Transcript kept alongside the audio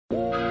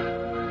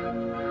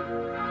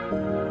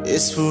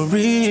It's for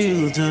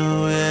real,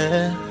 though,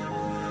 yeah.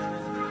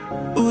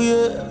 Oh,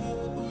 yeah.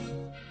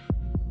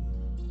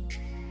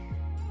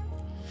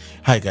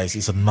 Hi, guys.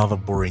 It's another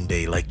boring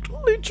day. Like,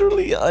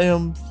 literally, I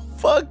am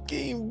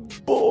fucking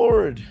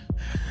bored.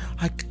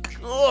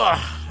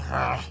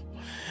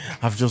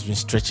 I've just been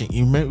stretching.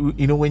 You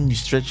know, when you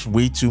stretch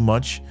way too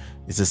much,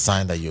 it's a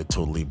sign that you're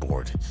totally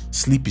bored.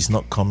 Sleep is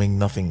not coming.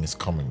 Nothing is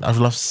coming. I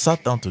would have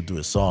sat down to do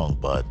a song,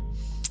 but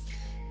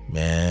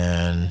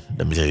man,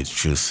 let me tell you the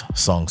truth.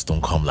 Songs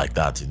don't come like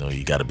that. You know,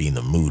 you gotta be in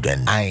the mood,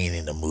 and I ain't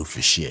in the mood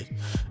for shit.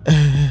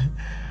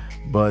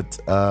 But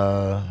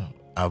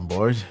I'm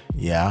bored.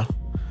 Yeah.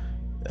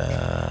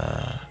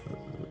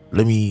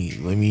 Let me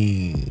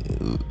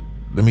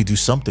do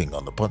something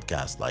on the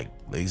podcast. Like,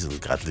 basically,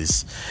 got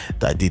this.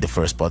 I did the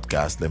first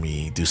podcast. Let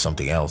me do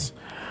something else.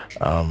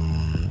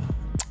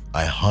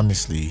 I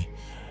honestly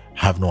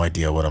have no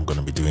idea what I'm going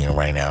to be doing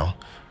right now.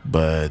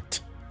 But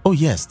oh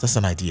yes, that's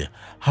an idea.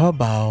 How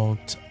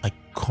about I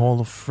call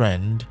a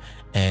friend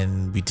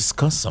and we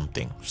discuss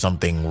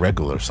something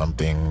regular,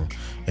 something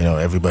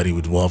everybody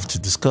would love to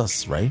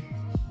discuss, right?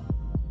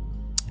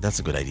 That's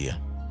a good idea.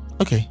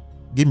 Okay,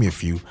 give me a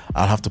few.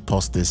 I'll have to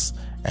pause this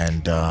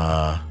and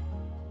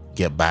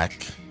get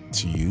back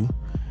to you,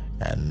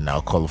 and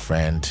I'll call a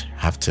friend,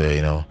 have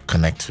to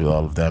connect with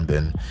all of them,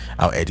 then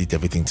I'll edit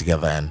everything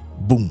together and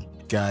boom.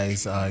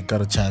 Guys, I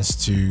got a chance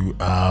to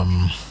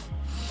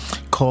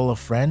call a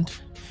friend,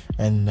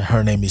 and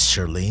her name is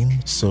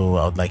Charlene. So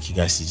I would like you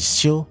guys to just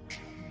chill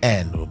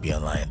and we'll be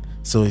online.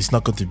 So it's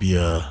not going to be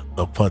a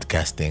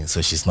podcast thing,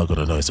 so she's not going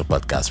to know it's a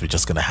podcast. We're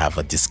just going to have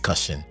a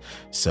discussion.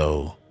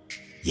 So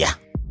yeah.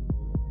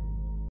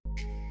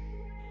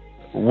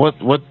 What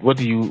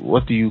do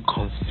you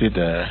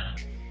consider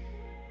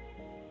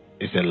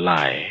is a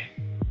lie,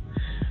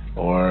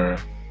 or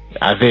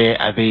are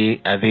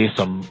there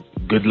some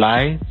good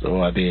lies,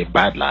 or are they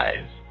bad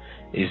lies?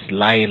 Is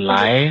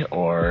lie,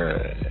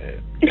 or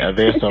are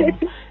there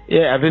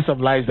some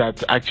lies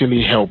that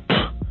actually help,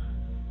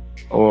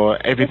 or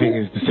everything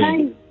is the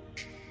same?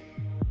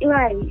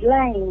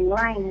 Lying.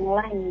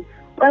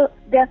 Well,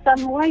 there are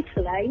some white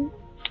lies.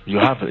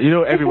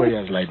 Everybody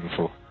has lied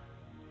before.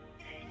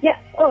 Yeah.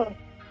 Oh,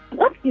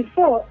 not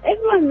before.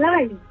 Everyone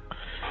lies.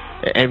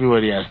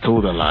 Everybody has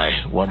told a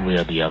lie, one way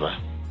or the other.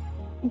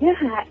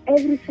 Yeah,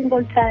 every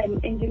single time.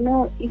 And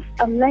if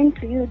I'm lying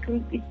to you,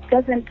 it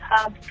doesn't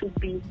have to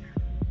be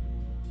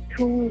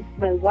through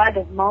my word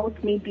of mouth,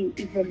 maybe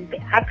even the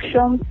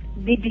actions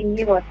leading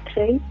you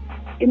astray.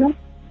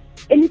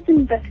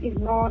 Anything that is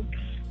not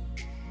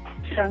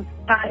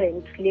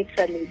transparent,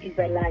 literally, is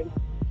a lie.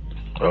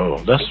 Oh,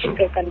 that's true. I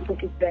think I can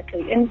put it that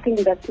way. Anything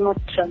that's not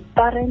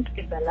transparent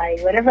is a lie.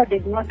 Wherever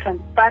there's no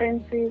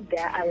transparency,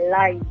 there are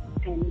lies.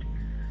 And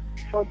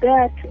for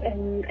that,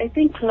 and I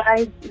think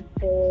lies is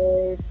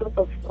the source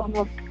of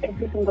almost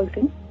every single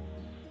thing.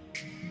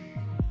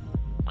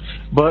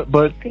 But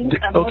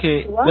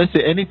okay, let's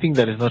say anything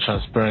that is not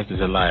transparent is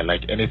a lie.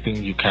 Like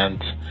anything you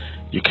can't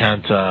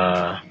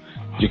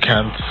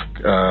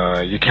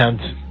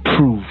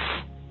prove,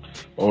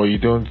 or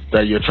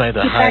that you're trying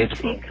to hide.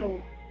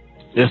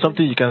 There's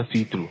something you can't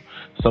see through,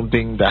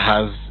 something that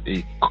has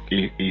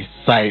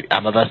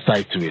another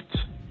side to it.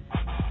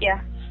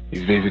 Yeah.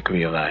 It's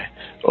basically a lie.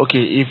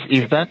 Okay,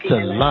 if that's a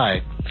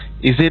lie,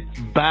 is it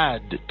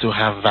bad to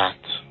have that?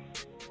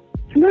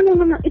 No.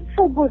 It's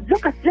so good.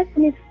 Look at,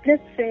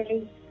 let's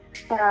say,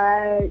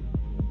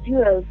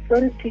 Jewel,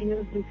 sorry to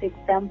use this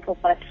example,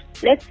 but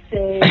let's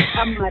say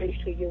I'm married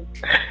to you.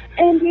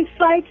 And we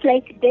fight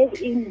like day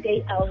in,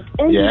 day out.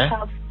 And we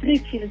have 3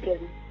 children.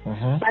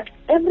 Mm-hmm. But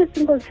every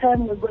single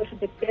time we go to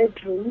the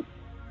bedroom,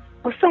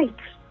 we fight.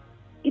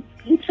 It's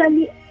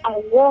literally a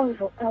war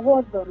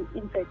zone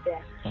inside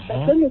there. Mm-hmm.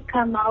 But when we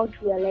come out,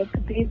 we are like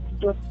these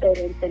dope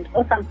parents and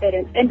awesome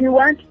parents. And we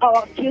want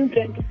our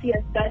children to see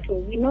us that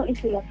way. We know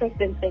it will affect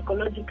them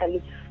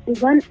psychologically. We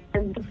want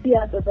them to see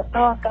us as a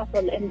power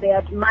couple, and they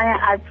admire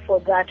us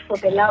for that, for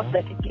the love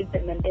that we give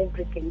them and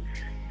everything.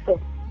 So,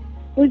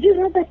 would you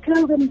rather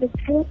tell them the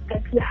truth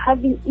that we're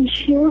having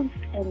issues,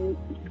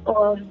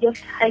 or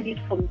just hide it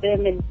from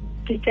them and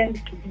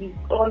pretend to be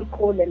all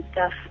cool and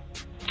stuff?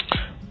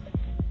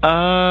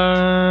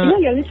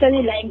 You're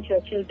literally lying to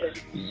your children.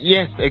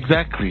 Yes,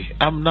 exactly.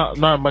 I'm not.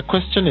 Now, my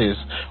question is,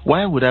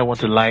 why would I want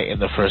to lie in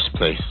the first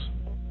place?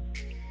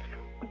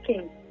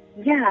 Okay.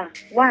 Yeah.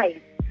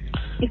 Why?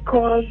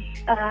 Because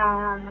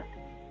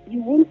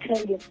you won't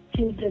tell your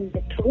children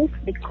the truth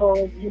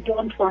because you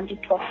don't want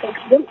it to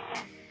affect them.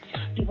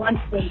 You want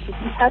them to be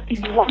happy.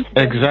 You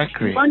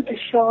want to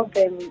show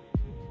them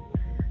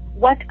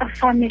what a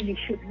family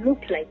should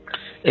look like.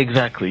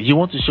 Exactly. You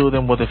want to show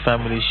them what a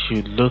family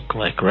should look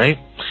like, right?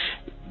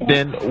 Yeah.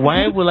 Then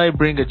why will I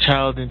bring a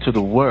child into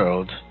the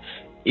world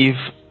if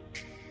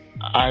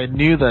I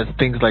knew that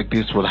things like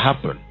this would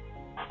happen?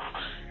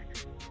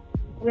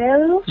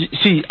 Well,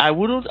 see, I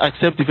wouldn't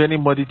accept if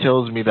anybody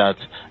tells me that,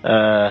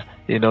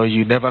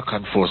 you never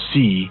can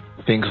foresee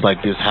things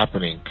like this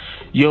happening.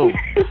 Yo,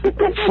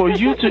 for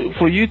you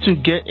to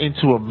get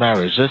into a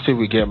marriage, let's say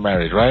we get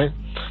married, right?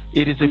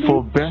 It is a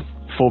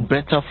for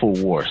better, for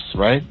worse,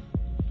 right?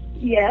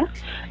 Yeah.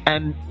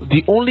 And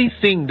the only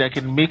thing that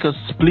can make us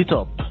split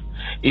up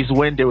is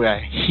when there were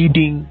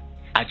hidden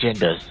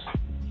agendas.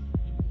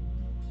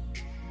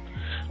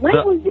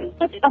 Why would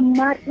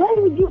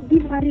you be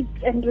married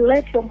and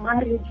let your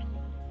marriage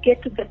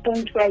get to the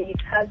point where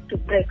it has to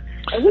break?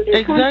 I wouldn't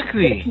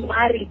Exactly. want to get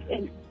married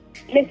and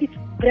let it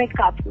break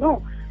up.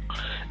 No.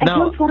 I Now,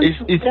 don't want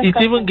to break it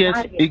up even a gets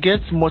marriage. it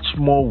gets much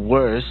more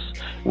worse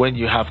when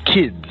you have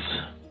kids.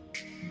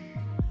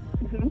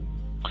 Mhm.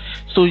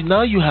 So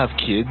now you have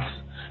kids,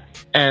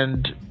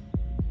 and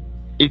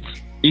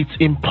it's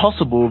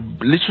impossible,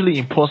 literally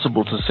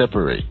impossible to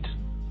separate.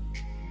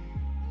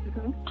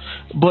 Mhm.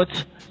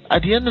 But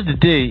at the end of the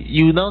day,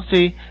 you now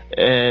say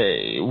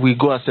we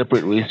go our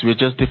separate ways. We're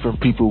just different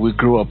people. We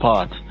grew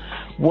apart.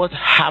 What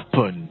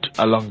happened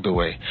along the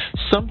way?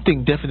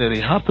 Something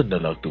definitely happened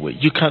along the way.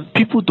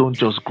 People don't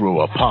just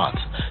grow apart.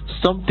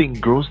 Something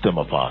grows them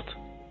apart.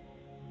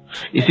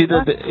 It's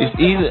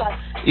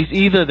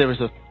either there is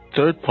a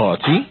third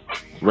party,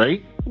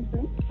 right?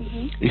 Mhm.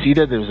 Mhm. It's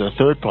either there is a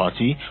third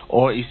party,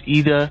 or it's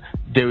either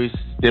there is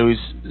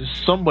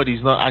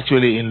somebody's not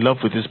actually in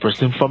love with this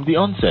person from the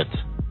onset.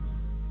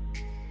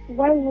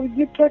 Why would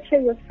you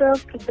torture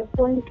yourself to the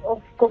point of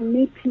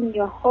committing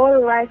your whole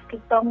life to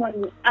someone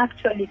you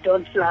actually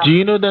don't love? Do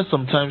you know that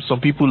sometimes some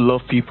people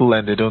love people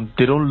and they don't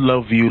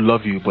love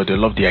you, but they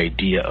love the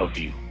idea of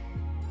you?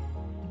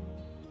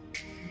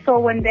 So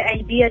when the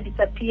idea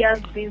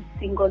disappears, this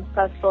single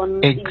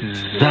person is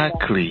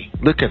Exactly.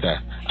 Look at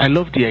that. I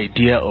love the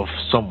idea of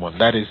someone.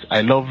 That is,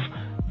 I love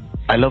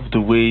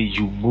the way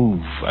you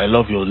move. I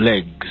love your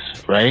legs,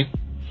 right?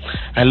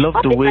 I love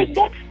the way.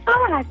 That's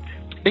fat.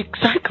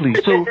 Exactly.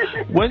 So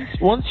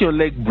once your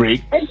leg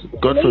breaks,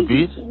 God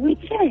forbid, We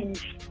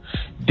change.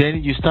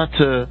 then you start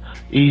to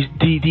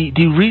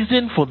the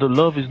reason for the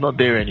love is not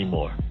there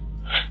anymore.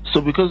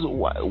 So because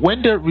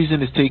when that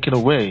reason is taken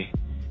away,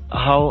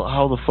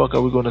 how the fuck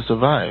are we going to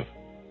survive?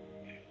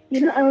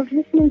 You know, I was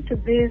listening to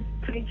this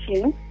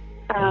preaching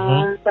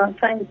some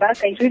time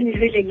back. I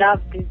really love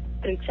this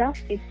preacher.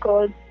 It's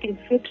called Steve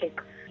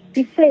Fittrick.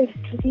 He said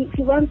he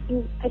wants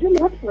to, I don't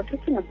know what we were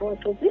talking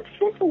about. Was it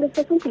faithfulness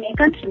or something? I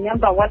can't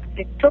remember what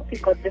the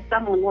topic of the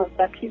sermon was,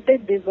 but he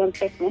said this one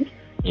statement.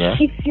 Yeah.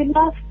 If you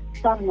love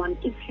someone,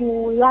 if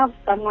you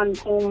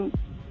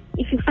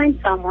find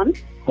someone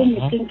whom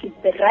you think is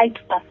the right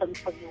person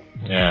for you,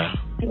 Yeah.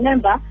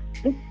 remember,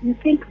 you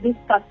think this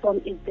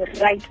person is the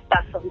right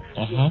person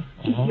for you,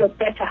 is your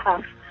better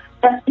half,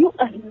 but you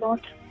are not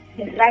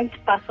the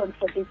right person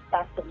for this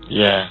person.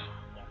 Yeah.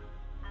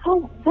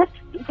 What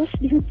do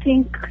you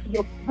think?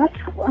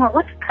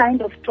 What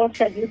kind of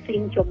torture do you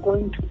think you're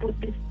going to put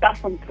this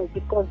person through?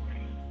 Because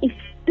if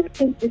you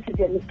think this is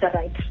your Mr.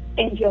 Right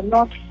and you're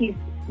not his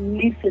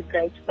Mrs.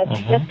 Right, but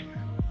you just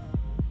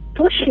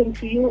push him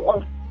to you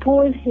or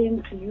pull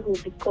him to you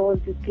because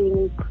you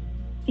think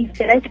he's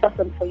the right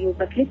person for you,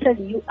 but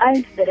literally you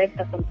aren't the right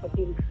person for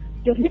him.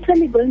 You're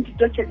literally going to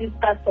torture this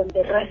person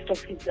the rest of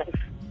his life.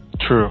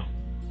 True.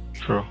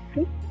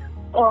 Okay?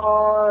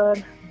 Or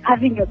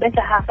having your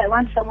better half, I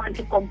want someone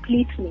to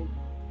complete me.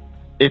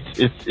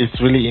 It's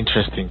really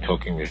interesting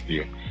talking with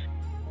you.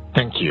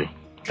 Thank you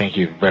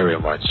very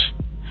much.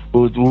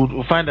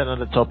 We'll find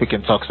another topic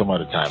and talk some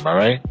other time. All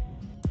right.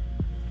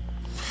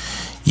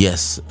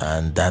 Yes,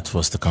 and that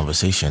was the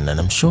conversation, and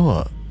I'm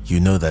sure you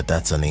know that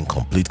that's an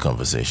incomplete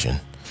conversation.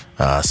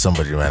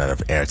 Somebody ran out of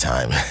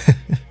airtime.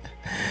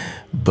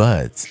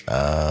 But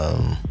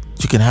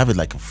you can have it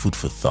like a food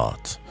for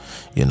thought.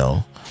 You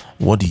know,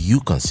 what do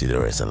you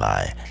consider as a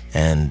lie?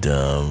 And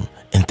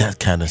in that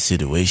kind of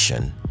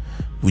situation,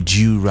 would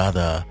you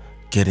rather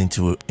get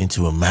into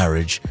a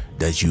marriage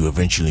that you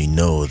eventually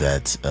know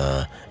that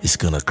it's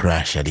gonna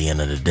crash at the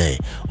end of the day,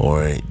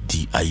 or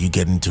are you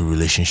getting into a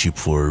relationship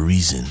for a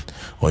reason,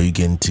 or are you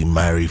getting to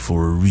marry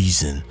for a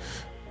reason?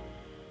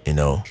 You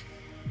know,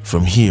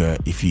 from here,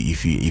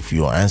 if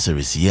your answer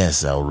is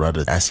yes, I would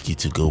rather ask you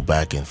to go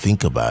back and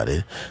think about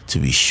it to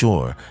be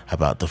sure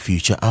about the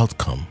future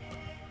outcome,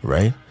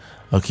 right?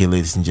 Okay,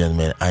 ladies and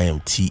gentlemen, I am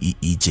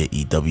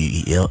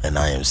TEEJEWEL, and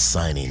I am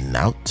signing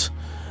out.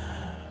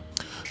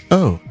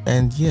 Oh,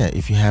 and yeah,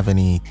 if you have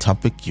any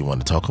topic you want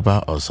to talk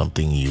about, or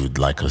something you'd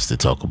like us to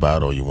talk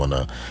about, or you want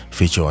to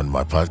feature on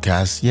my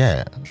podcast,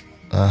 yeah,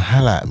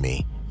 holla at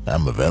me.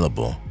 I'm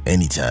available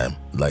anytime.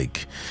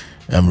 Like,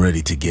 I'm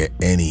ready to get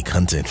any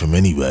content from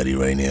anybody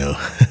right now.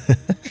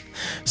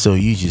 So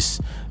you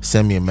just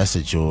send me a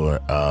message, or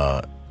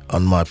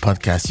on my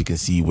podcast you can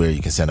see where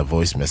you can send a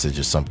voice message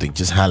or something.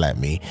 Just holla at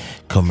me,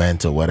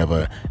 comment or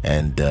whatever,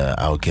 and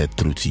I'll get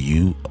through to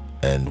you,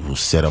 and we'll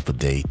set up a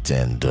date,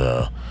 and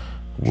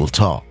we'll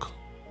talk.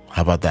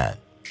 How about that?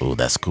 Oh,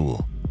 that's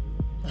cool.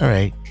 All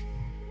right.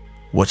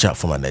 Watch out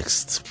for my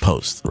next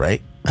post,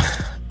 right?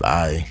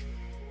 Bye.